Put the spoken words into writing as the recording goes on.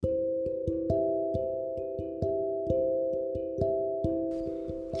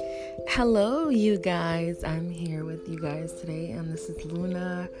Hello, you guys. I'm here with you guys today, and this is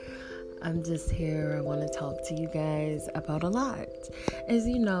Luna. I'm just here. I want to talk to you guys about a lot. As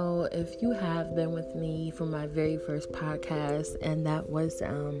you know, if you have been with me for my very first podcast, and that was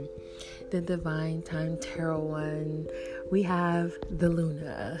the Divine Time Tarot one, we have the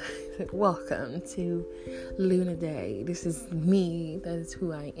Luna. Welcome to Luna Day. This is me. That is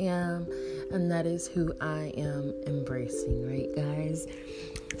who I am, and that is who I am embracing, right, guys?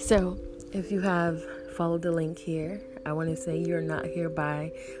 So, if you have followed the link here, I want to say you're not here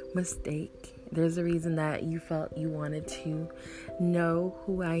by mistake. There's a reason that you felt you wanted to know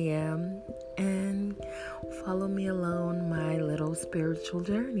who I am and follow me along my little spiritual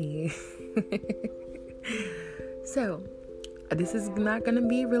journey. So, this is not going to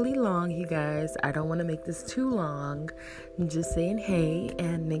be really long, you guys. I don't want to make this too long. I'm just saying hey,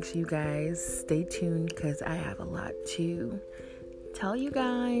 and make sure you guys stay tuned because I have a lot to tell you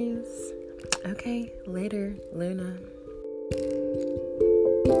guys. Okay, later, Luna.